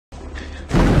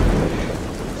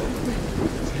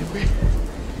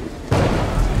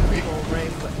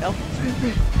forever.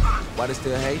 Why they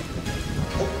still hate?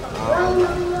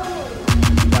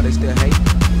 Why they still hate?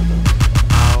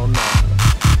 I don't know.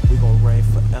 We gon' reign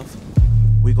forever.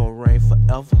 We gon' reign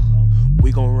forever.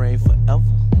 We gon' reign forever.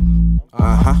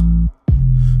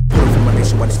 Put up for my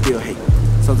nation while they still hate.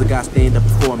 Sons of God stand up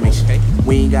before me.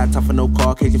 We ain't got time for no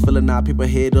car case. You feelin' our people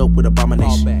head up with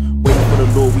abomination. Waiting for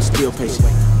the Lord, we still patient.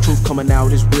 Truth coming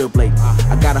out is real blatant.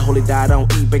 I got a holy diet, I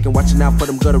don't eat bacon. Watching out for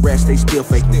them gutter rats, they still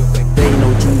faking. They ain't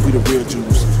no Jews, we the real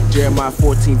Jews. Jeremiah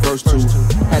 14 verse 2.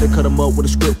 Had to cut them up with a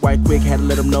script right quick. Had to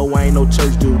let them know I ain't no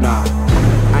church dude. Nah,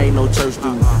 I ain't no church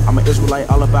dude. I'm an Israelite,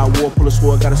 all about war, pull a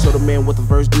sword. Gotta show the man what the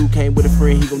verse do. Came with a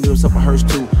friend, he gon' get himself a hearse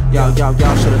too. Y'all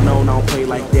should've known I don't play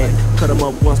like that. Cut him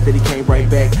up once, then he came right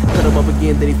back. Cut him up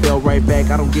again, then he fell right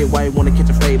back. I don't get why he wanna catch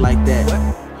a fade like that.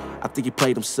 I think he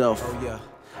played himself.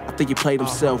 I think he played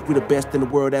himself. We the best in the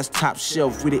world, that's top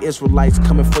shelf. We the Israelites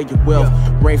coming for your wealth.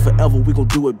 Reign forever, we gon'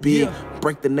 do it big.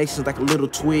 Break the nations like a little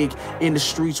twig. In the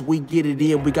streets, we get it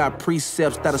in. We got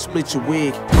precepts that'll split your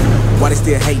wig. Why they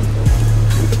still hating?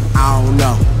 I don't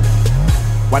know.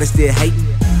 Why they still hating?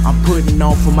 I'm putting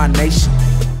on for my nation.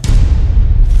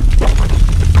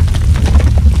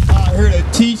 I'm here to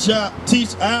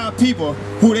teach our people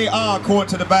who they are according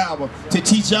to the Bible. To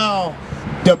teach y'all,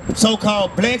 the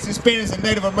so-called blacks, Hispanics, and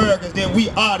Native Americans, that we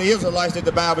are the Israelites that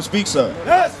the Bible speaks of.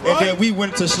 That's right. And that we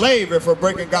went into slavery for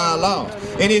breaking God's laws.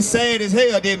 And it's sad as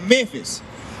hell that Memphis,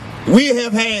 we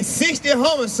have had 60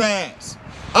 homicides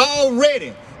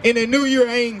already. And the new year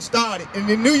ain't started. And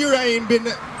the new year ain't been,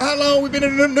 how long we been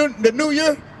in the new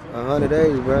year? 100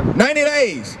 days, bro. 90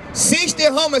 days. 60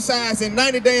 homicides in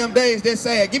 90 damn days. That's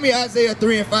sad. Give me Isaiah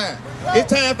 3 and 5.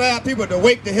 It's time for our people to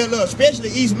wake the hell up, especially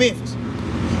East Memphis.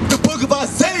 The book of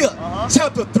Isaiah,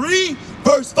 chapter 3,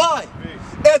 verse 5.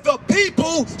 And the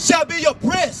people shall be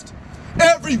oppressed,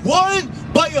 every one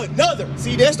by another.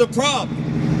 See, that's the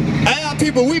problem. Our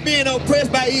people, we being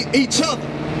oppressed by each other.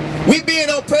 We being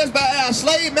oppressed by our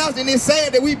slave masters, and it's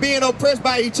sad that we being oppressed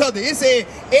by each other. It said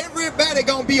everybody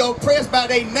gonna be oppressed by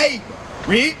their neighbor.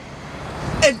 Read.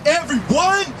 And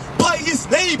everyone by his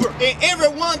neighbor. And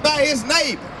everyone by his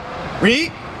neighbor.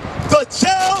 Read. The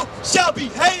child shall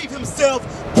behave himself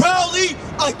proudly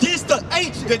against the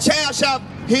ancient. The child shall,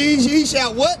 he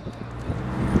shall what?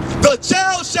 The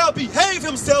child shall behave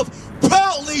himself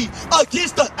proudly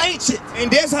against the ancient.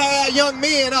 And that's how our young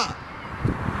men are.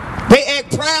 They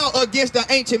act proud against the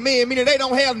ancient men, meaning they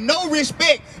don't have no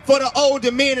respect for the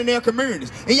older men in their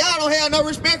communities. And y'all don't have no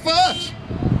respect for us.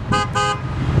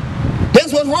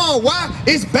 That's what's wrong. Why?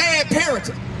 It's bad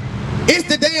parenting. It's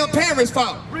the damn parents'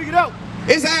 fault. Bring it out.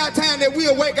 It's our time that we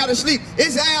awake out of sleep.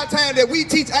 It's our time that we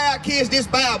teach our kids this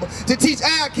Bible, to teach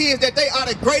our kids that they are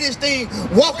the greatest thing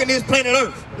walking this planet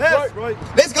Earth. That's right.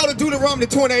 Let's go to Deuteronomy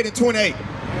 28 and 28.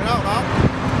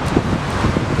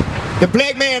 The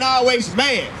black man always is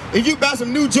mad. If you buy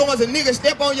some new Jordans, a nigga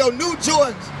step on your new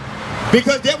Jordans,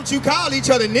 because that's what you call each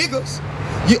other, niggas.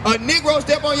 A Negro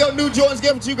step on your new Jordans,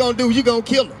 guess what you gonna do? You gonna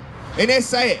kill him. And that's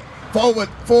sad. For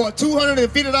a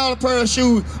 $250 pair of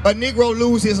shoes, a Negro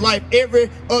lose his life every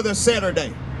other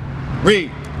Saturday.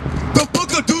 Read. The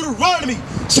book of Deuteronomy,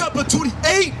 chapter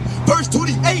 28, verse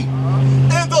 28.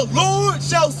 And the Lord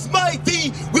shall smite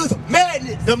thee with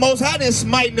madness. The Most High is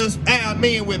smiting us, our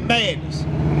men, with madness.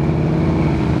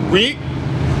 Read.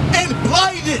 And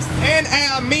blindness. And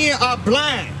our men are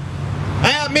blind.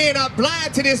 Our men are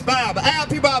blind to this Bible. Our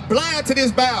people are blind to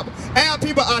this Bible. Our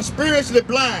people are spiritually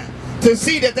blind to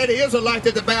see that they're the Israelites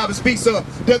that the Bible speaks of.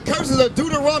 The curses of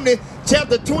Deuteronomy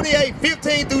chapter 28,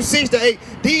 15 through 68.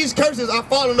 These curses are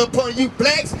falling upon you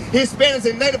blacks, Hispanics,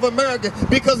 and Native Americans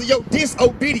because of your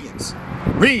disobedience.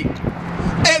 Read.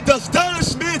 And the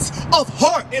astonishments of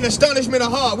heart. And astonishment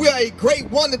of heart. We are a great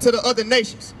wonder to the other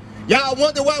nations. Y'all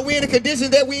wonder why we're in the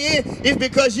conditions that we're in? It's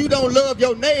because you don't love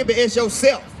your neighbor as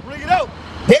yourself. Bring it out.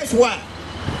 That's why.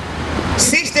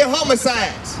 60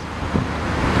 homicides.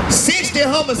 60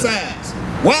 homicides.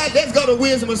 Why? Let's go to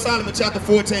Wisdom of Solomon chapter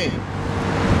 14.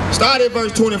 Start at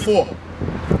verse 24.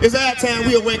 It's our time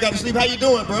we awake out of sleep. How you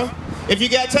doing, bro? If you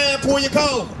got time, pull your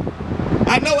coat.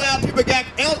 I know our people got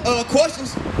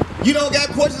questions. You don't got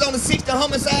questions on the 60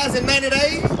 homicides in 90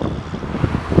 days?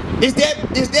 Is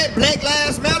that Black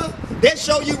Lives Matter? That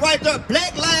show you right there,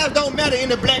 Black lives don't matter in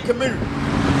the black community.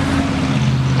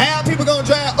 Our people gonna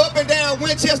drive up and down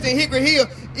Winchester and Hickory Hill.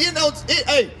 You know,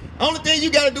 hey, only thing you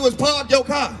gotta do is park your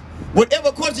car.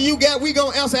 Whatever question you got, we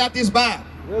gonna answer out this Bible.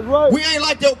 That's right. We ain't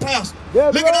like your pastor.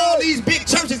 That's Look right. at all these big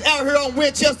churches out here on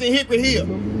Winchester and Hickory Hill.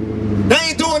 They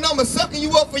ain't doing nothing but sucking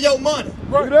you up for your money.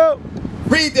 Bring it up.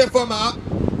 Read that for me.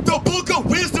 The book of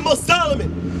Wisdom of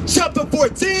Solomon, chapter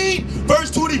 14, verse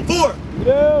 24.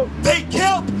 They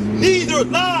kept neither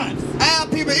lives. Our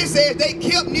people, it says they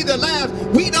kept neither lives.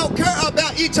 We don't care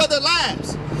about each other's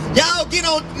lives. Y'all get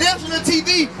on national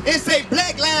TV and say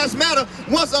Black Lives Matter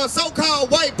once a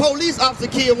so-called white police officer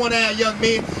killed one of our young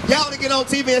men. Y'all to get on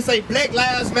TV and say Black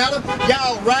Lives Matter.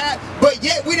 Y'all right, but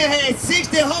yet we done had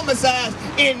 60 homicides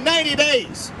in 90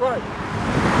 days. Right.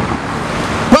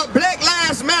 But Black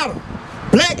Lives Matter.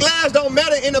 Black lives don't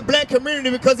matter in the black community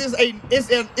because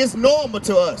it's normal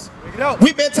to us.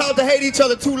 We've been taught to hate each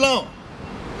other too long.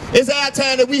 It's our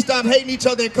time that we stop hating each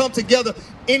other and come together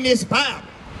in this Bible.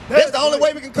 That's the only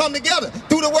way we can come together,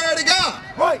 through the word of God.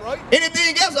 Right.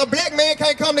 Anything else a black man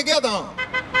can't come together on.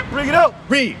 Bring it out.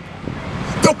 Read.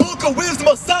 The book of Wisdom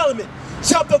of Solomon,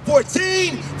 chapter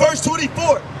 14, verse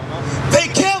 24. They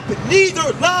kept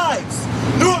neither lives,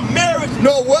 nor marriages.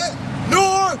 Nor what?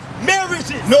 Nor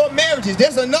marriages. Nor marriages.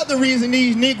 That's another reason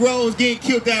these Negroes getting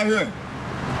killed out here.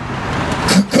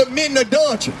 Committing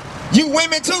adultery. You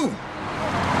women too.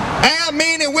 Our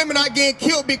men and women are getting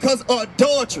killed because of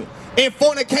adultery and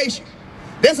fornication.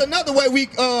 That's another way we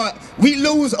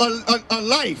lose a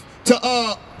life to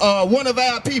one of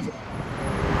our people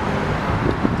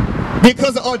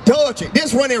because of adultery.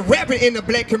 This running rampant in the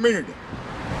black community.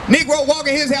 Negro walk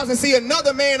in his house and see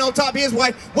another man on top of his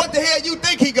wife. What the hell you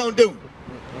think he gonna do?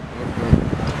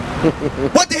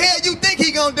 What the hell you think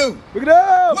he gonna do?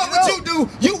 What would you do?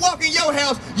 You walk in your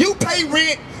house, you pay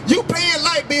rent, you paying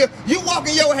light bill, you walk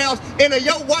in your house and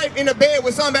your wife in the bed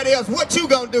with somebody else. What you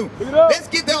gonna do? Let's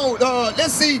get down.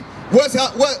 Let's see what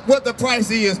the price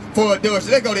is for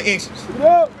adultery. Let's go to Exodus.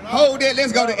 Hold that.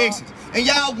 Let's go to Exodus. And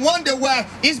y'all wonder why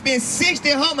it's been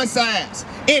 60 homicides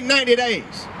in 90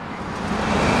 days.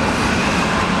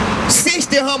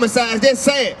 60 homicides. That's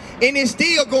sad, and it's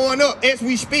still going up as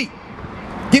we speak.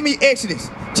 Give me Exodus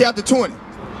chapter 20.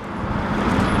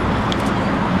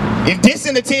 If this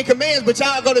in the 10 Commandments, but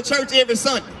y'all go to church every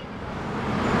Sunday.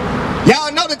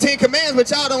 Y'all know the 10 Commandments, but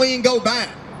y'all don't even go by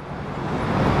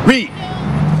them. Read.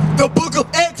 The book of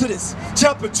Exodus,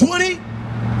 chapter 20,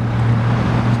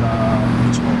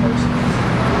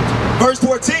 verse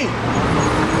 14.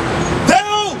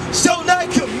 Thou shalt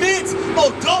not commit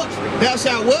adultery. Thou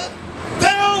shalt what?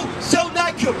 Thou shalt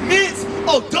not commit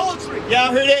adultery.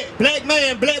 Y'all hear that? Black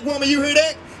man, black woman, you hear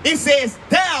that? It says,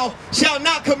 thou shalt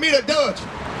not commit adultery.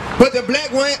 But the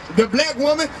black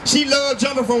woman, she loved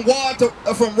jumping from rod to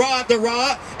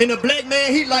rod, and the black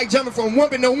man, he like jumping from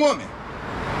woman to woman.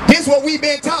 This what we've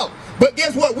been taught. But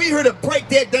guess what? We here to break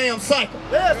that damn cycle.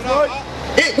 That's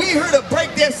right. We here to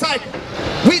break that cycle.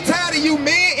 We tired of you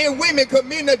men and women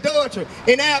committing adultery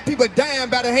and our people dying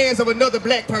by the hands of another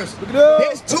black person.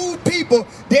 There's two people.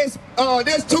 There's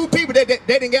two people that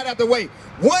didn't get out the way.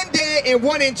 One dead and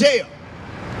one in jail.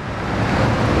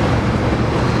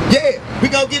 Yeah, we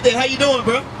gonna get there. How you doing,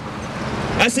 bro?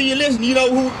 I see you listening. You know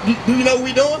do you know what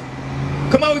we doing?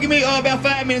 Come on, give me about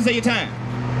 5 minutes of your time.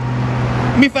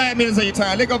 Give me 5 minutes of your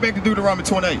time. Let's go back to Deuteronomy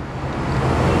 28.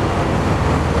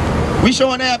 We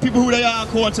showing our people who they are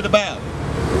according to the Bible.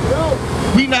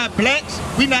 We not blacks,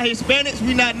 we not Hispanics,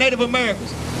 we not Native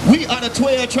Americans. We are the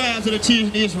 12 tribes of the children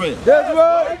of Israel. That's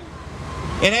right.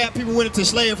 And our people went into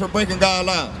slavery for breaking God's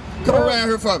laws. Come around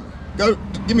here for me. Go,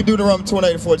 give me Deuteronomy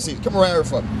 28 and 46. Come around here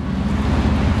for me.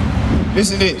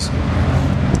 Listen to this.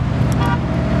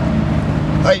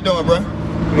 How you doing, bro?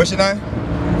 What's your name?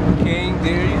 King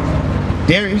Darius.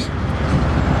 Darius?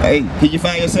 Hey, can you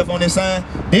find yourself on this sign?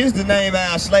 This is the name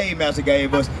our slave master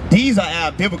gave us. These are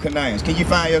our biblical names. Can you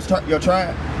find your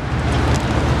tribe?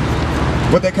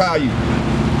 What they call you?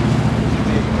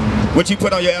 What you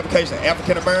put on your application?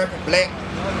 African American, black?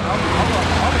 I'm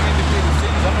an independent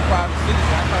citizen. I'm a private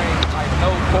citizen. I can't, like, no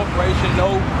corporation,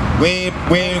 no.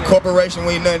 We ain't corporation,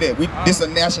 we ain't none of that. This is a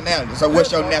nationality. So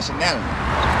what's your nationality?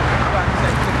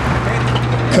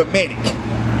 Comedic.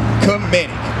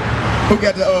 Who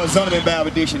got the Zondervan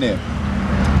Bible Dictionary?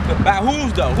 By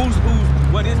who's though?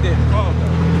 What is that from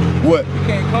though? What? It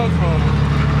can't come from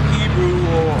Hebrew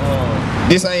or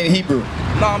This ain't Hebrew.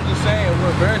 No, I'm just saying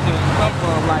what version it come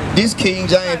from, like This King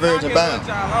James Version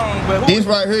Bible. This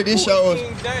right here, this shows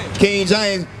King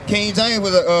James. King James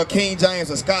was a King James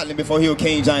of Scotland before he was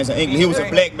King James of England. He was a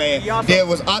black man that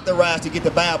was authorized to get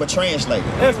the Bible translated.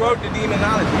 He wrote the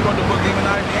Demonology. He wrote the book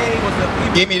Demonology, and he was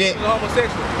Give me that. He was a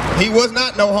homosexual. He was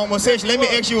not no homosexual. Let me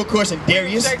ask you a question,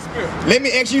 Darius. Shakespeare. Let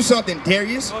me ask you something,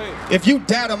 Darius. Go ahead. If you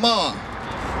die tomorrow,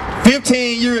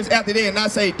 15 years after that, and I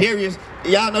say, Darius,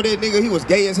 y'all know that nigga, he was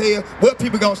gay as hell. What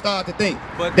people gonna start to think?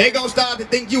 But they gonna start to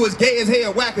think you was gay as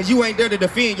hell. Why? Cause you ain't there to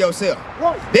defend yourself.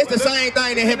 That's the same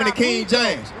thing that happened to King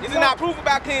James. Is it not proof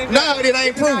about King James? No, it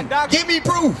ain't proof. Give me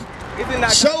proof.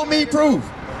 Show me proof.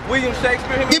 William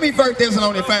Shakespeare. Give me 1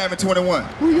 Thessalonians 5:21.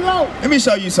 Who you know? Let me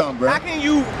show you something, bro. How can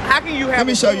you have Let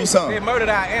me show you something. They murdered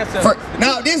our ancestors.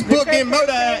 Now, this book didn't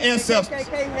murder our ancestors.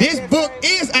 This book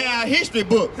is our history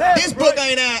book. This book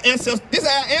ain't our ancestors. This is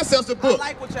our ancestor book. I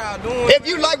like what y'all doing. If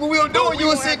you like what we were doing, you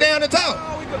would sit down and talk.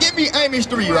 Give me Amos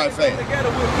 3 right fast.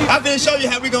 I'm gonna show you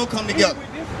how we gonna come together.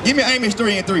 Give me Amos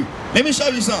 3:3. Let me show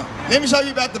you something. Let me show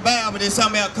you about the Bible. There's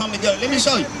something about come together. Let me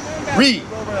show you. Read.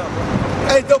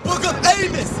 Hey, the book of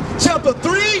Amos, chapter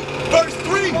 3, verse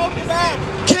 3.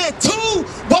 Can two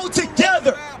vote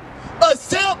together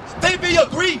except they be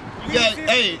agreed?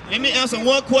 Hey, let me answer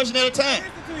one question at a time.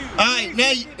 All right,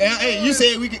 now, hey, you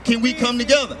said can we come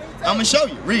together? I'm gonna show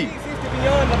you. Read.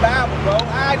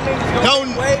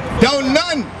 Don't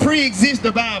none pre-exist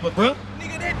the Bible, bro.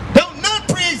 Don't none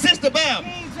pre-exist the Bible.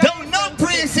 Don't none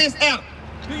pre-exist Adam.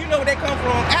 Do you know where they come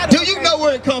from? Adam. Do you know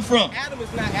where it come from? Adam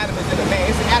is not Adam is in a man.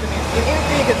 It's an Adam in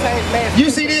anything contains man. You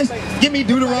see this? Give me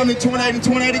Deuteronomy 28 and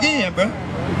 28 again, bro.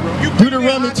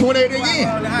 Deuteronomy 28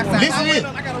 again. Listen to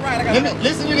this.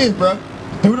 Listen to this, bro.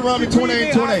 Deuteronomy 28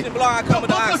 and 28.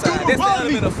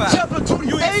 Chapter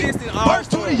 28, verse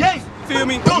 28. Feel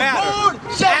me?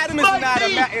 Adam is not a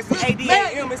man. It's an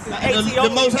ADAM. It's an ATO.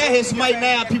 The Most High has smite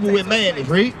now people with madness,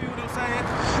 read.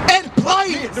 And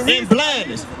blindness. And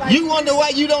blindness. You wonder why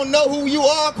you don't know who you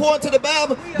are according to the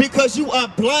Bible? Because you are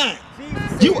blind.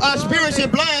 You are spiritually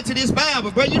blind to this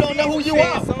Bible, bro. You don't know who you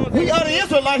are. We are the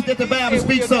Israelites that the Bible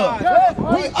speaks of.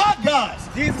 We are gods.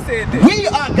 Jesus said that. We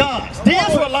are gods. The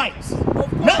Israelites.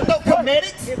 Not no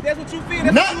comedics. If that's what you feel,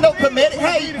 not no comedic.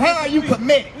 How are you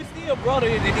comedic? We still brother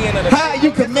at the end of the day. How are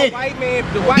you comedic?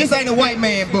 This ain't a white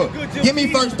man book. Give me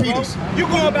 1 Peter. You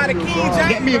going by the King James?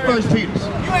 Get me a 1 Peter.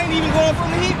 You ain't even going from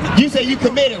the Hebrew. You say you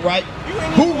committed, right?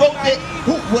 Who wrote it?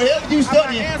 Whatever you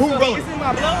studying, who wrote it? It's in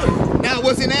my blood. Now,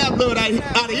 what's in our blood out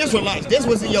of Israelites? This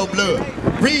was in your blood.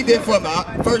 Read that for me,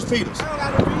 1 Peter.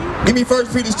 Give me 1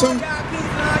 Peter 2.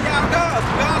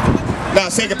 Nah,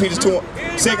 2 Peter 2.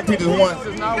 2 Peter 1.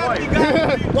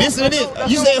 Listen to this.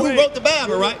 You said who wrote the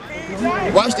Bible, right?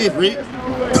 Watch this, read.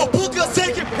 The book of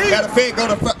 2 Peter. Matter of fact,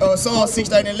 go to Psalm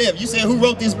 68 and 11. You said who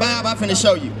wrote this Bible? I'm finna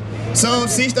show you. Psalm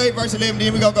 68 verse 11,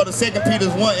 then we're gonna go to 2 Peter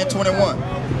 1 and 21.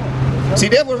 See,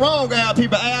 that was wrong, our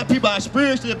people. Our people are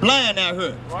spiritually blind out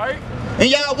here. Right. And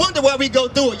y'all wonder why we go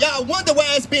through it. Y'all wonder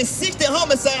why it's been 60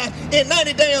 homicides in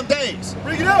 90 damn days.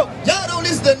 Bring it out. Y'all don't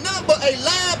listen to none but a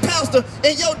lying pastor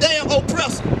and your damn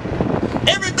oppressor.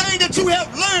 Everything that you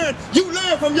have learned, you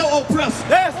learn from your oppressor.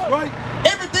 That's right.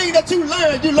 Everything that you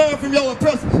learn from your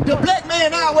oppressor. The black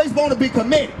man always want to be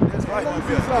committed. That's right.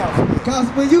 Because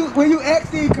when you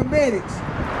ask these comedics,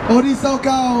 or these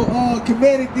so-called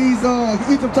comedic, these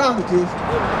Egyptologists,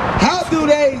 how do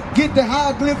they get the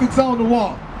hieroglyphics on the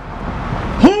wall?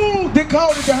 Who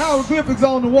decoded the hieroglyphics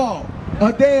on the wall?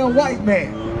 A damn white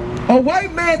man. A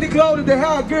white man decoded the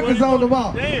hieroglyphics on the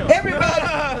wall.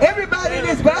 Everybody in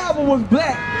this Bible was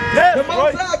black. The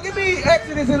Most High, give me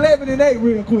Exodus 11 and 8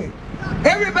 real quick.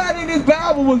 Everybody in this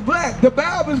Bible was black. The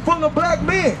Bible is full of black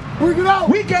men. We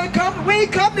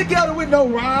ain't come together with no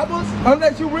robbers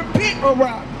unless you repent of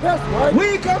robbers. That's right. We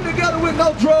ain't come together with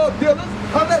no drug dealers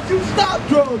unless you stop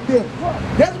drug dealers.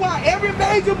 That's why every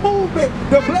major movement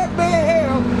the black man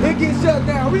has, it gets shut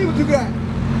down. Read what you got.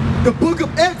 The book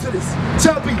of Exodus,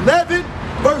 chapter 11,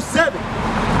 verse 7.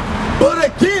 But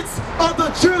against of the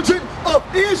children of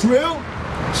Israel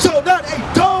shall not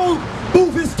a dog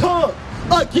move his tongue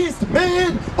against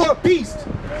man or beast,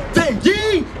 that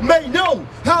ye may know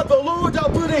how the Lord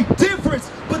hath put a difference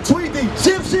between the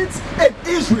Egyptians and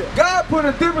Israel. God put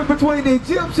a difference between the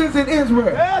Egyptians and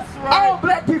Israel. That's right. All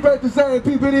black people ain't the same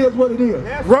people. It is what it is.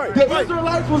 That's right. The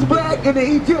Israelites was black and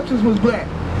the Egyptians was black.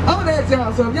 I want to ask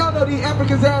y'all something. Y'all know these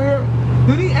Africans out here?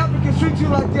 Do these Africans treat you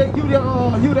like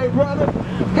you their brother?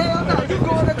 Hell no. You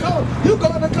go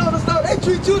in the corner store, they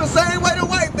treat you the same way the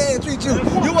white man treat you.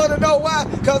 You want to know why?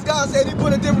 Because God said he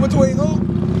put a difference between who?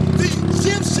 The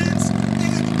Egyptians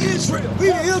and Israel. We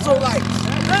the Israelites.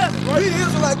 We the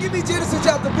Israelites. Give me Genesis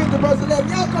chapter 50 verse 11.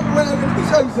 Y'all come around here. Let me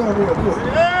show you something real quick.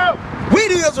 Yeah. We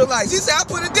the Israelites. He said, I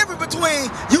put a difference between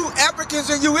you Africans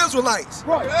and you Israelites.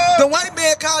 Right. The white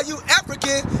man called you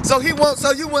African, so you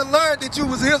wouldn't learn that you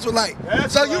was Israelite.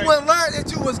 You wouldn't learn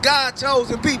that you was God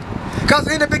chosen people. Because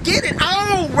in the beginning,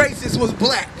 all races was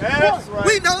black. That's right.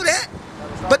 We know that.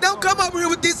 But don't come over here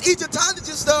with this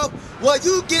Egyptology stuff where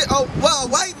you get a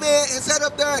white man and sat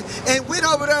up there and went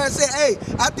over there and said, hey,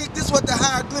 I think this is what the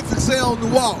hieroglyphics say on the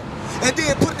wall. And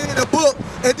then put it in a book,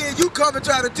 and then you come and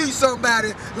try to teach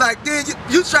somebody, like then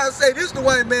you try to say this is the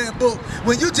white man book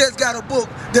when you just got a book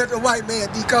that the white man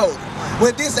decoded.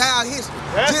 When this is our history.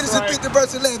 Genesis 50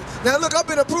 verse 11. Now look, I'm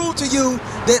going to prove to you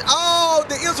that all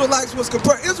the Israelites was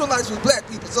compared. Israelites was black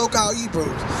people, so-called Hebrews.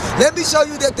 Let me show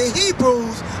you that the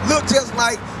Hebrews look just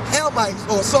like Hamites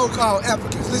or so-called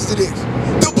Africans. Listen to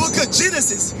this. The book of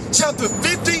Genesis, chapter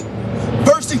 50,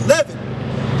 verse 11.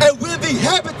 And when the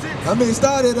inhabitants...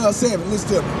 start at 7. Listen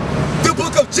to me. The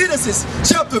book of Genesis,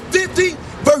 chapter 50,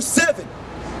 verse 7.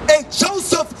 And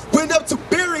Joseph went up to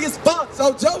bury his father.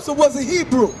 So Joseph was a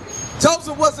Hebrew.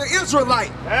 Joseph was an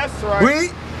Israelite. That's right.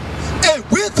 Read. And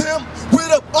with him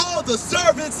went up all the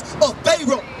servants of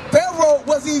Pharaoh. Pharaoh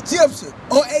was Egyptian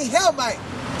or a Hamite.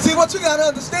 See, what you got to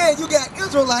understand, you got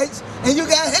Israelites and you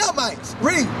got Hamites.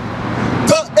 Read.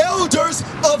 The elders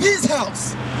of his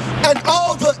house and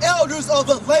all the elders of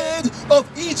the land of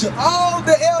Egypt. All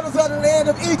the elders of the land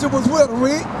of Egypt was with him.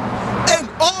 Read. And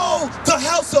all the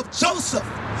house of Joseph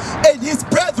and his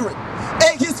brethren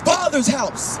and his father's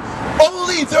house.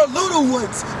 Only their little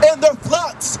ones and their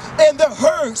flocks and their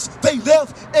herds they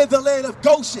left in the land of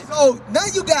Goshen. So now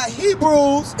you got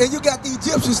Hebrews and you got the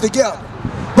Egyptians together.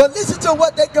 But listen to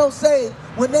what they gonna say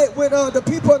when the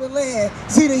people of the land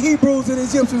see the Hebrews and the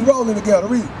Egyptians rolling together.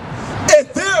 Read. And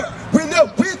there went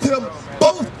up with him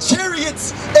both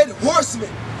chariots and horsemen,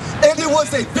 and it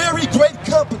was a very great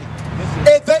company.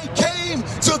 And they came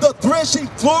to the threshing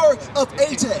floor of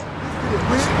Atad,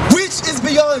 which is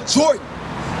beyond Jordan.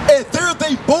 And there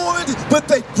they mourned with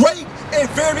a great and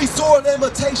very sore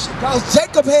lamentation. Because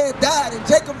Jacob had died and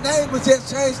Jacob's name was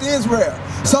just changed to Israel.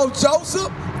 So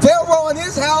Joseph, Pharaoh and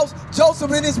his house,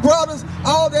 Joseph and his brothers,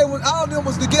 all of them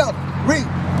was together. Read.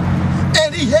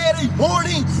 And he had a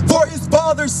mourning for his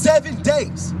father 7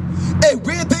 days. And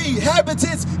when the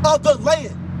inhabitants of the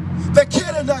land, the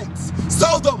Canaanites,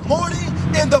 saw the mourning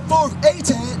in the fourth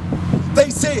Atad, they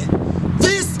said,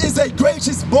 this is a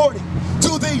gracious mourning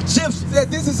to the Egyptians.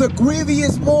 That this is a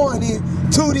grievous mourning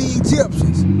to the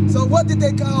Egyptians. So what did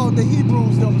they call the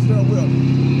Hebrews that was there with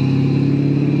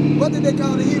them? What did they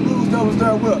call the Hebrews that was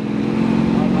there with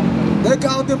them? They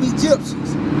called them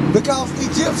Egyptians. Because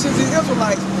Egyptians and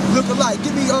Israelites look alike.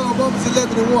 Give me Romans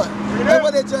 11 and 1. And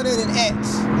what they done in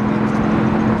Acts.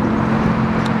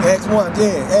 Acts 1,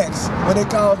 yeah, Acts. When they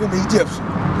called them Egyptians.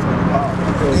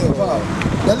 Yeah, Paul.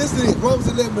 Now listen to this, Romans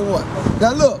 11 and 1.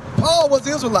 Now look, Paul was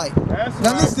Israelite.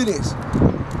 Now listen to this.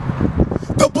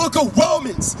 The book of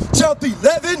Romans, chapter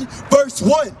 11, verse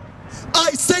 1.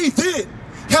 I say then,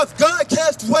 hath God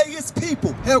cast away his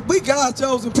people? Have we God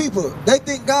chosen people? They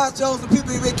think God chosen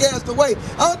people and been cast away.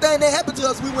 All thing that happened to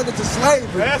us, we went into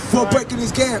slavery for breaking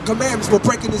his commandments, for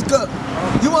breaking his covenant.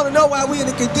 You want to know why we in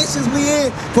the conditions we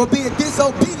in? For being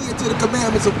disobedient to the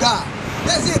commandments of God.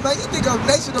 That's it, man. You think a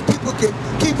nation of people can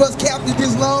keep us captive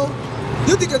this long?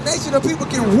 You think a nation of people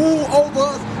can rule over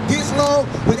us this long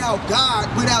without God,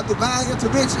 without divine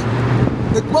intervention?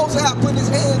 The Most High put his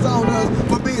hands on us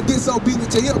for being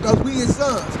disobedient to him because we his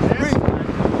sons. Read.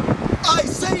 I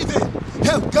say then,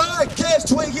 have God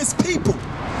cast away his people?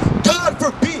 God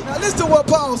forbid. Now listen to what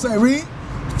Paul said, read.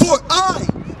 For I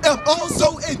am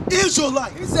also an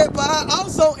Israelite. He said, but I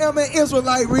also am an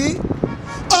Israelite, read.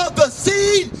 Of the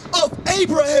seed of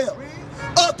Abraham,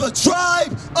 of the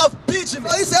tribe of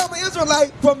Benjamin. So he said, I'm an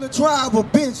Israelite from the tribe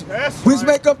of Benjamin, which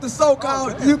make up the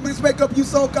so-called, which make up you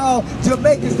so-called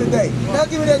Jamaicans today. Now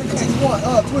give me that in Acts 21.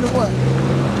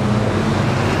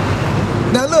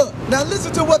 Now look, now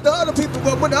listen to what the other people,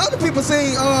 when the other people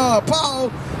seen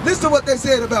Paul, listen to what they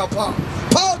said about Paul.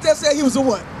 Paul just said he was a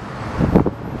what?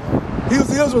 He was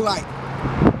an Israelite.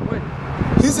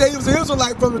 He said he was an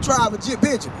Israelite from the tribe of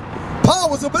Benjamin.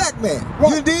 Paul was a black man.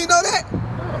 You didn't know that?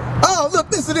 Oh, look,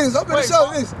 listen to this. I'm going to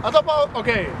show you this. I thought Paul,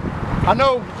 okay, I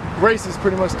know races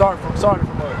pretty much started from us.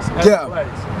 Yeah.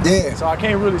 Blacks. Yeah. So I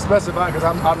can't really specify because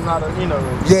I'm not a,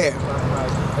 Yeah.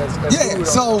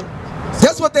 So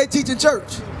that's what they teach in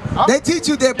church. They teach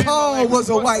you that Paul was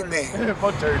a white man.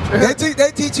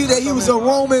 They teach you that he was a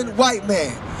Roman white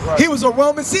man. Right. He was a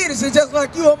Roman citizen just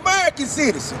like you, American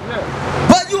citizen. Yeah.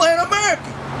 But you ain't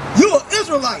American. You an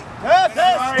Israelite.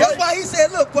 That's why he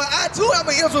said, look, but I too am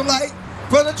an Israelite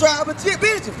from the tribe of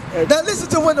Benjamin. Now listen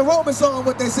to when the Romans saw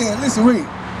what they saying. Listen, read.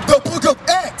 The book of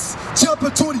Acts, chapter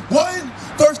 21,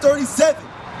 verse 37.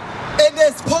 And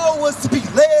as Paul was to be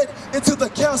led into the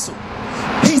council,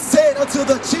 he said unto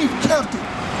the chief captain,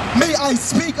 may I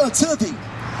speak unto thee?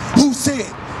 Who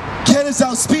said, Canst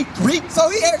thou speak Greek? So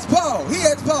he asked Paul,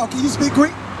 can you speak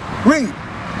Greek? Read.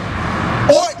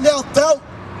 Art not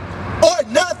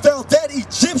thou that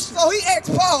Egyptian? So he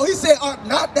asked Paul, he said, art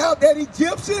not thou that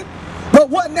Egyptian? But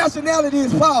what nationality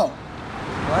is Paul?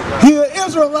 He an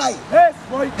Israelite. Yes,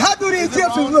 right. How do the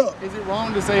Egyptians look? Is it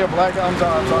wrong to say a black guy? I'm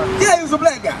sorry. Yeah, he was a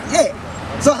black guy, yeah.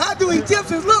 So how do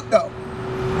Egyptians look though?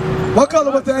 What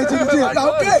color was the ancient Egyptians?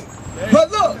 Okay.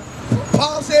 But look,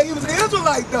 Paul said he was an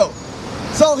Israelite though.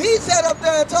 So he sat up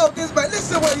there and told this man,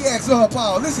 listen to what he asked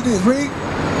Paul. Listen to this, read.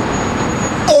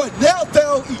 Art not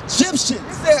thou Egyptian?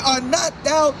 He said, are not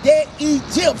thou that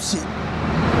Egyptian?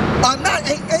 Are not,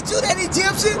 ain't you that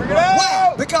Egyptian?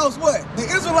 Why? Because what? The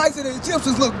Israelites and the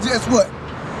Egyptians look just what?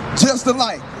 Just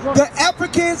alike. The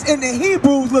Africans and the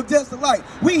Hebrews look just alike.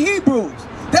 We Hebrews.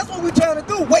 That's what we're trying to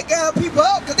do. Wake our people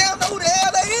up because they don't know who the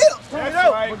hell they is. That's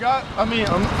right. God, I mean,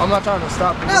 I'm not trying to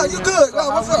stop you. No, you good. No,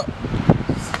 what's up?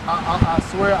 I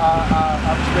swear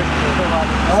I respect you.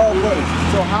 Oh, buddy.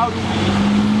 So how do we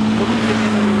get in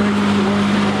the direction to where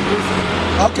people listen?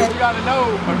 Okay. We gotta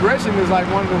know aggression is like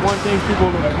one of the things people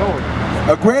will ignore.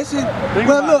 Aggression?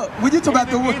 Well, look, when you talk about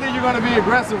the word, either you're gonna be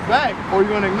aggressive back or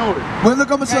you're gonna ignore it. Well, look,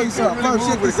 I'm gonna show you something. First,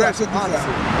 check this out. It's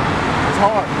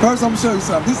hard. First, I'm gonna show you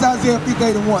something. This is Isaiah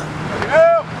 58:1.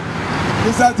 Yeah.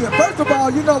 This is Isaiah. First of all,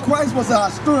 you know Christ was a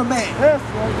stern man. Yes,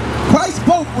 right. Christ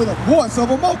spoke with a voice of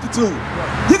a multitude.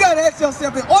 You gotta ask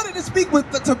yourself, in order to speak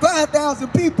to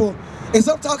 5,000 people, is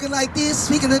I'm talking like this,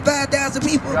 speaking to 5,000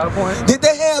 people? Got a point. Did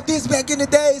they have this back in the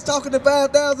days, talking to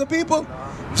 5,000 people?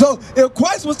 So if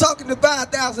Christ was talking to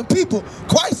 5,000 people,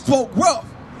 Christ spoke rough.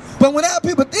 But when our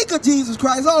people think of Jesus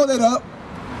Christ, hold it up,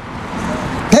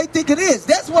 they think it is.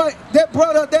 That's what that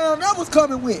brother down there was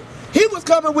coming with. He was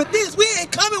coming with this. We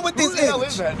ain't coming with this image. Who the hell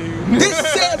is that dude? This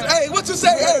says, hey, what you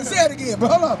say? Hey, say it again, bro.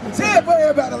 Hold on. Say it for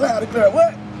everybody loud and clear.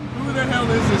 What? Who the hell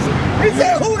is this? He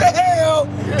said, who the hell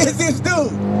is this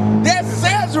dude? That's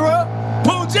Sandra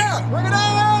Boonjar. Bring it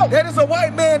out. That is a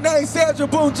white man named Sandra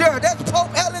Boonjar. That's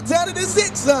Pope Alexander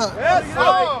VI's son. Yes,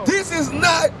 right. This is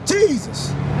not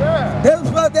Jesus. Yeah.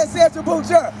 That's Sandra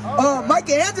Boonjar.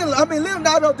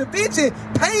 Leonardo da Vinci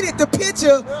painted the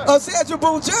picture of Sandra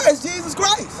Boonjar as Jesus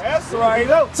Christ. That's right.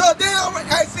 So damn,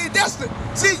 I see,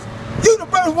 you the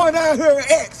first one out here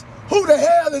and ask, who the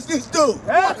hell is this dude?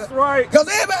 That's right. Because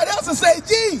everybody else will say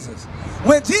Jesus.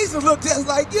 When Jesus looked just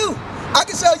like you. I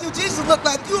can show you Jesus looked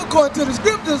like you according to the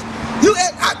scriptures.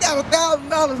 I got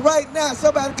 $1,000 right now.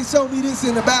 Somebody can show me this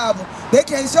in the Bible. They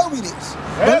can't show me this.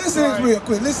 But listen to this real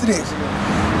quick. Listen to this.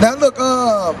 Now look,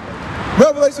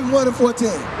 Revelation 1:14.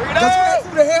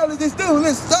 Who the hell is this dude?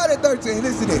 Listen, start at 13.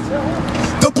 Listen to this.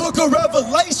 The book of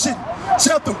Revelation,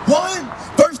 chapter 1,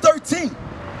 verse 13,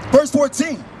 verse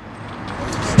 14.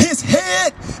 His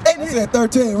head and his...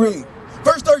 13, read.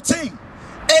 Verse 13.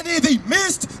 And in the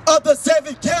midst of the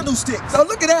 7 candlesticks. So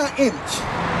look at our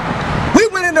image. We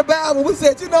went in the Bible, we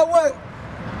said, you know what?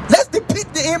 Let's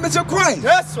depict the image of Christ.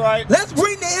 That's right. Let's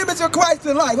bring the image of Christ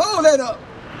to life. Hold that up.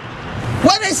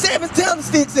 Where they 7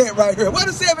 candlesticks at right here? Where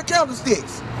the 7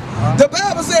 candlesticks? The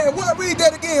Bible said, what? Read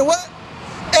that again, what?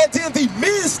 And in the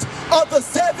midst of the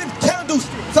 7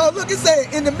 candlesticks. So look, it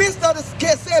said, in the midst of the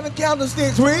 7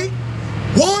 candlesticks, read.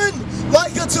 One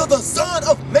like unto the Son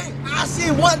of Man. I see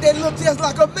one that looked just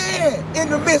like a man in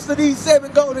the midst of these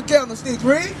 7 golden candlesticks,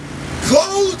 read.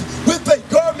 Clothed with a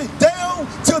garment down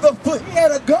to the foot. He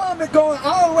had a garment going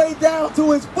all the way down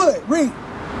to his foot, read.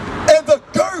 And the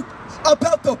girt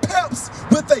about the paps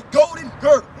with a golden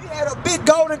girt. He had a big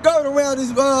golden girt around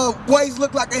his waist,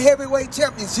 looked like a heavyweight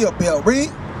championship belt, read.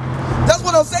 That's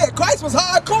what I'm saying. Christ was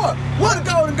hardcore. What a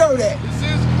golden girt at?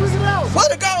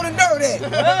 What a golden girt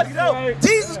at?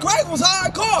 Jesus Christ was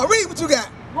hardcore. Read what you got.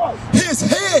 His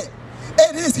head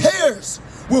and his hairs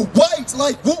were white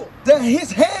like wool.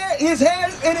 His hair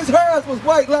and his hairs was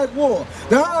white like wool.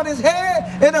 The hair on his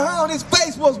head and the hair on his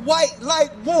face was white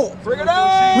like wool. Bring it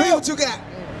on. Read what you got.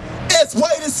 As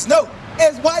white as snow.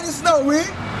 As white as snow, read.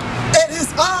 And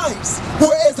his eyes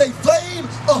were as a flame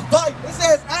of fire. It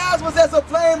says eyes was as a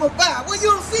flame of fire. Well, you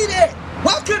don't see that.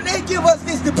 Why couldn't they give us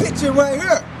this depiction right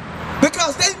here?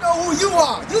 Because they know who you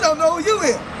are. You don't know who you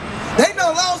is. They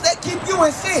know laws that keep you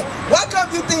in sin. Why come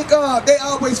you think they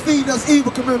always feed us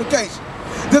evil communication?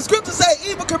 The scriptures say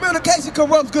evil communication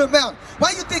corrupts good manners.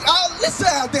 Why you think, listen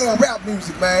to our damn rap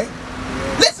music, man.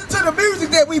 Listen to the music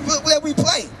that we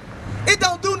play. It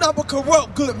don't do nothing but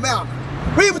corrupt good manners.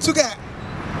 Read what you got.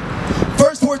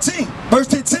 Verse 14, verse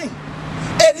 15.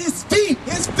 And his feet,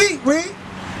 read.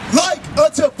 Like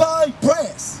unto fine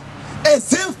brass,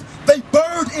 as if they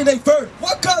burned in a furnace.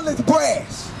 What color is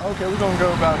brass? Okay, we're gonna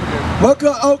go about here.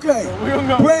 Okay. So we're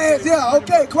gonna go Brands, yeah,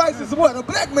 okay. Christ is what? A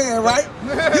black man, right?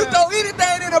 You throw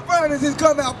anything in the furnace, it's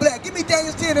come out black. Give me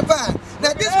Daniel 10 and 5.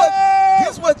 Now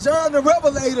this what John the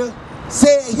Revelator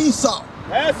said he saw.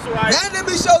 That's right. Now let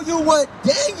me show you what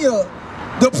Daniel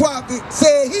the prophet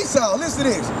said he saw. Listen to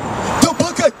this. The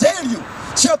book of Daniel,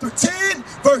 chapter 10,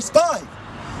 verse 5.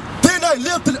 Then I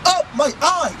lifted up my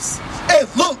eyes and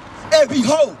looked, and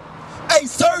behold, a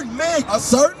certain man,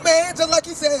 just like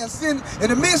he said, in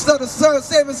the midst of the sun,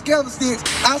 7 candlesticks,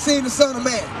 I seen the Son of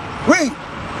Man. Read.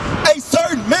 a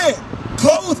certain man,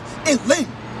 clothed in linen,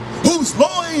 whose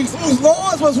loins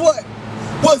was what?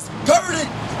 was girded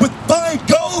with fine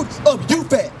gold of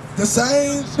Uphaz. The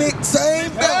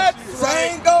same belt,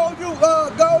 same gold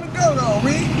and gold on.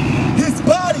 Read. His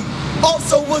body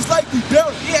also was like the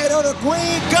beryl. He had on a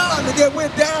green garment that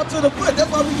went down to the foot. That's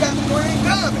why we got the green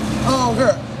garment on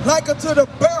her. Like unto the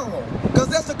beryl, because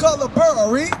that's the color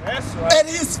beryl, read. That's right. And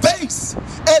his face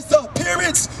as the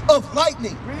appearance of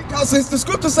lightning. Because the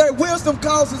scripture say wisdom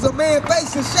causes a man's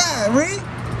face to shine, read.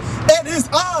 And his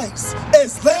eyes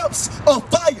as lamps of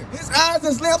fire. His eyes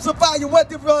as lamps of fire. What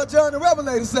did John the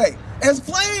Revelator say? As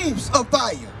flames of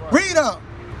fire. Read on.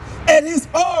 And his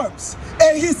arms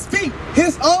and his feet.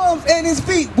 His arms and his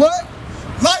feet, what?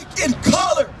 Like in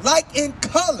color. Like in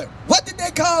color. What did they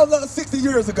call us 60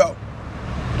 years ago?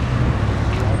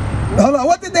 Hold on,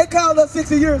 what did they call us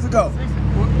 60 years ago?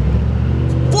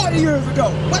 40 years ago.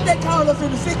 What they called us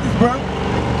in the 60s, bro?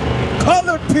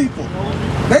 Colored people.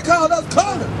 They called us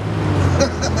colored.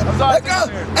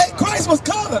 Hey, Christ was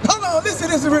colored. Hold on, listen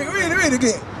to this. Read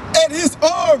again. And his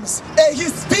arms and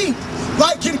his feet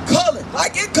like in color.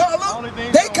 Like in color.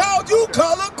 They called you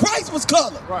color. Christ was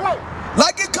colored. Right.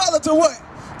 Like in color to what?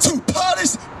 To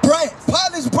polished brass.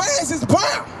 Polished brass is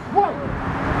brown.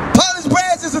 Polished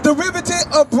brass is a derivative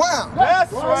of brown.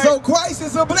 That's right. So Christ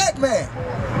is a black man.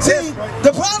 See,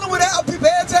 the problem with our people,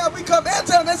 every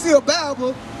time they see a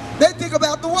Bible, they think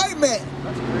about the white man.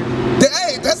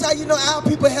 Hey, that's how you know our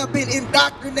people have been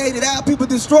indoctrinated, our people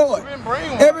destroyed.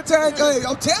 Every time, hey,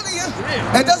 I'm telling you.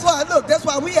 And that's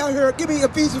why we out here, give me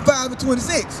Ephesians 5 and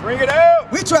 26. Bring it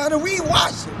out. We trying to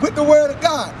rewash it with the word of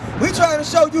God. We trying to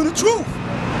show you the truth.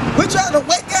 We're trying to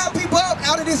wake our people up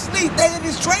out of this sleep. They in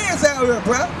this trance out here,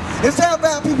 bro. It's time for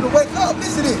our people to wake up.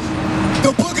 Listen to this.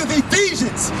 The book of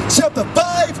Ephesians, chapter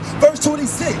 5, verse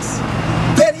 26.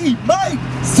 That he might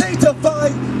sanctify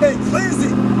and cleanse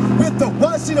it with the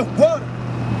washing of water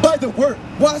by the word.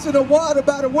 Washing the water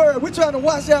by the word. We're trying to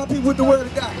wash our people with the word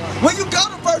of God. When you go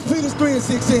to 1 Peter 3 and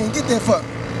 16, get that for me.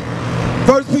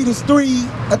 1 Peter 3,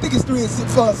 I think it's 3 and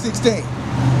 16.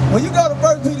 When you go to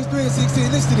 1 Peter 3 and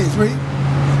 16, listen to this, read.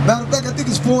 Matter of fact, I think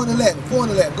it's 4 and 11. 4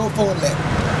 and 11. Go 4 and 11.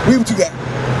 Read what you got.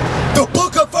 The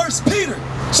book of 1 Peter,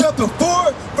 chapter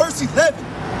 4, verse 11.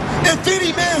 If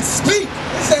any man speak,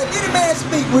 It said, if any man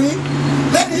speak, read.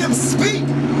 let him speak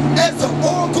as the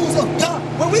oracles of God.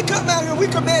 When we come out here, we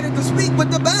commanded to speak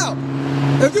with the Bible.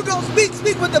 If you gonna speak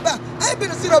with the Bible. I ain't been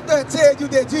to sit up there and tell you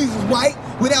that Jesus is white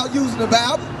without using the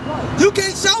Bible. You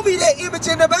can't show me that image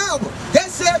in the Bible.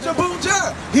 That's Samuel Boone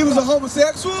Jar. He was a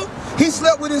homosexual. He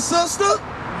slept with his sister.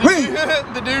 Read.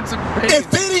 The dude's crazy.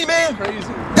 If any man, Crazy.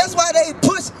 That's why they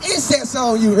push incest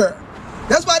on you here.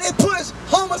 That's why they push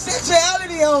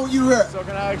homosexuality on you here. So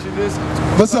can I ask you this?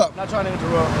 What's up? Not trying to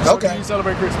interrupt. So Okay. Can you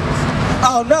celebrate Christmas?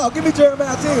 Oh no, give me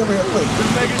Jeremiah 10 real quick.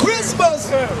 Christmas,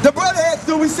 the brother asked,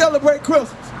 do we celebrate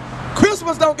Christmas?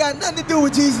 Christmas don't got nothing to do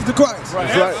with Jesus the Christ.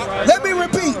 Right. Let me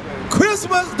repeat.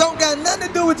 Christmas don't got nothing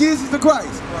to do with Jesus the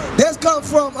Christ. That's come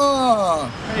from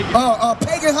a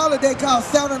pagan holiday called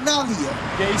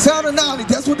Saturnalia. Saturnalia,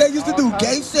 that's what they used to do.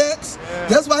 Gay sex.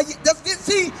 That's why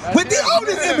see, with this hold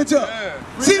this image up.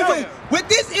 See, with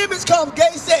this image comes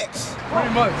gay sex.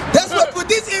 Pretty much. That's what with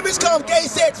this image comes gay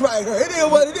sex right here. It is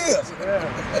what it is.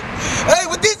 Hey,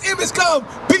 with this image comes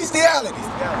bestiality.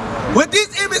 With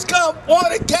this image comes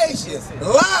fornication,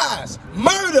 lies,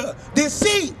 murder,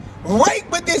 deceit, rape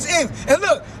with this image. And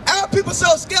look, our people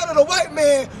so scared of the white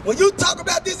man, when you talk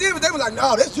about this image, they were like,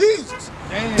 no, that's Jesus.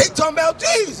 Damn. They talking about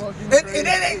Jesus. And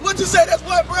that ain't what you say, that's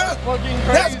what, bro?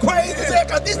 That's crazy as heck,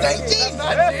 cause this ain't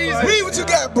Jesus. Read what you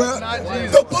got, bro.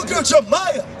 the book of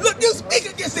Jeremiah, Look, you speak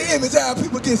against the image, how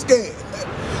people get scared.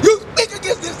 You speak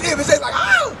against this image, they like,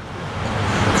 oh,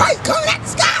 Christ coming out the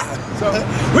sky. So,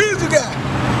 Read what you got.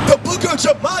 the book of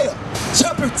Jeremiah,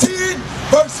 chapter 10,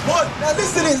 verse 1. Now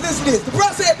listen to this. The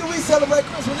prophet said, do we celebrate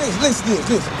Christmas? Listen to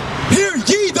this. Hear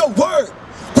ye the word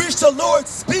which the Lord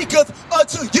speaketh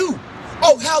unto you,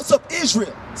 O house of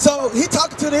Israel. So he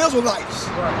talking to the Israelites.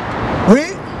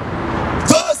 Read.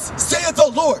 Thus saith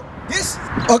the Lord, This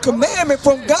a commandment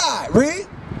from God. Read.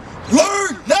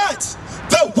 learn not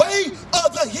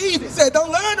said,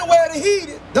 don't learn the way of the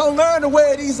heathen. Don't learn the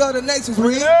way of these other nations.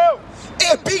 Read.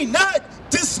 And be not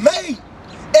dismayed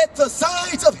at the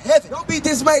signs of heaven. Don't be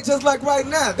dismayed just like right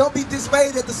now. Don't be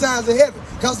dismayed at the signs of heaven.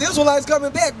 Because the Israelites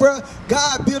coming back, bro.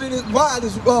 God building his wide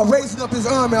is raising up his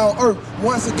army on earth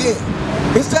once again.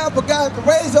 It's time for God to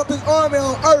raise up his army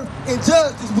on earth and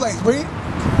judge this place. Read.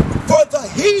 For the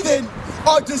heathen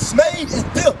are dismayed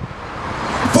at them.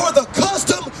 For the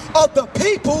custom of the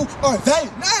people are vain.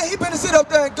 Now he better sit up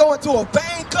there and go into a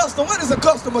vain custom. What is a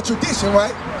custom? A tradition,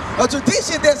 right? A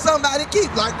tradition that somebody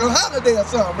keep, like a holiday or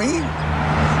something.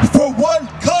 For one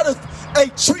cutteth a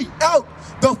tree out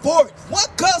the forest.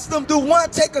 What custom do one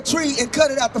take a tree and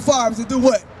cut it out the forest and do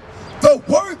what? The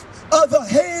work of the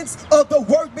hands of the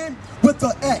workmen with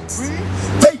the axe.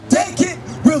 They take it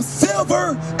with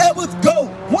silver and with gold.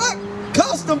 What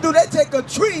custom do they take a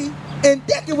tree and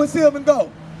deck it with silver and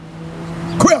gold?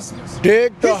 Christmas.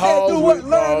 Dig the hole. Do what?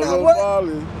 Learn not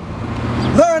what?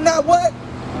 Learn not what?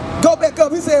 Go back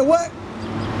up. He said what?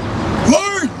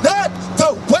 Learn not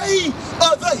the way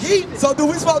of the heathen. So do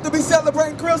we supposed to be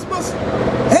celebrating Christmas?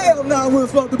 Hell no, we're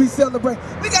supposed to be celebrating.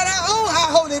 We got our own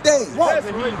high holy days. Right.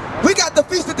 We got the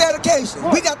Feast of Dedication.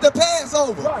 Right. We got the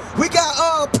Passover. Right. We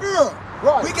got Purim.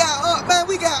 Right. We got man,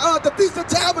 we got the Feast of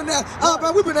Tabernacles.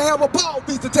 Man, we've been having a ball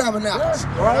Feast of Tabernacles.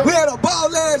 Yeah. Right. We had a ball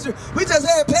last year. We just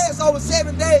had Passover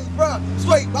 7 days, bro.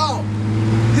 Straight ball.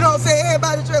 You know what I'm saying?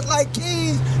 Everybody dressed like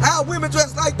kings. Our women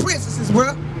dressed like princesses,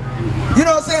 bro. You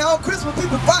know what I'm saying? On Christmas,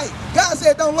 people fight. God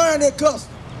said, don't learn that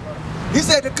custom. He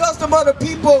said, the custom of the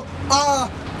people are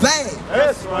vain.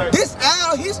 That's right. This is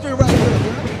our history right here,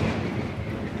 bro.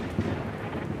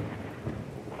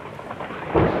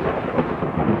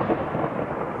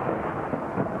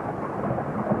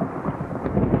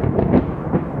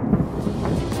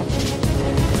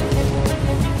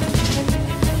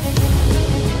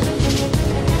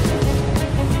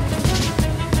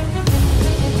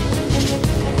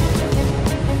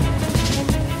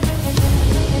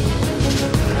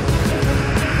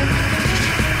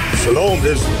 Shalom,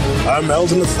 Israel. I'm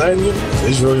Elder Nathaniel of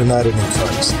Israel United in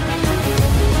Christ.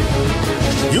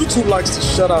 YouTube likes to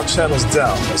shut our channels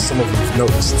down, as some of you have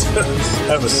noticed,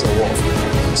 ever so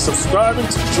often. Subscribing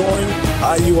to join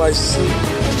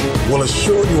IUIC will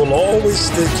assure you will always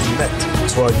stay connected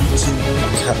to our YouTube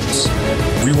accounts.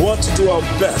 We want to do our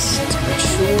best to make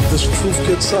sure this truth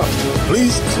gets out.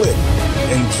 Please click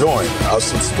and join our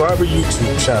subscriber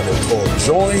YouTube channel called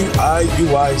Join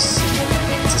IUIC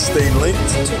to stay linked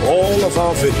to all of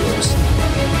our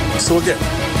videos. So again,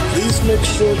 please make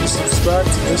sure you subscribe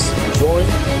to this Join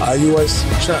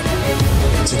IUIC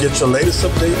channel to get your latest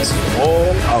updates from all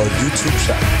our YouTube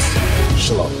channels.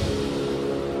 Shalom.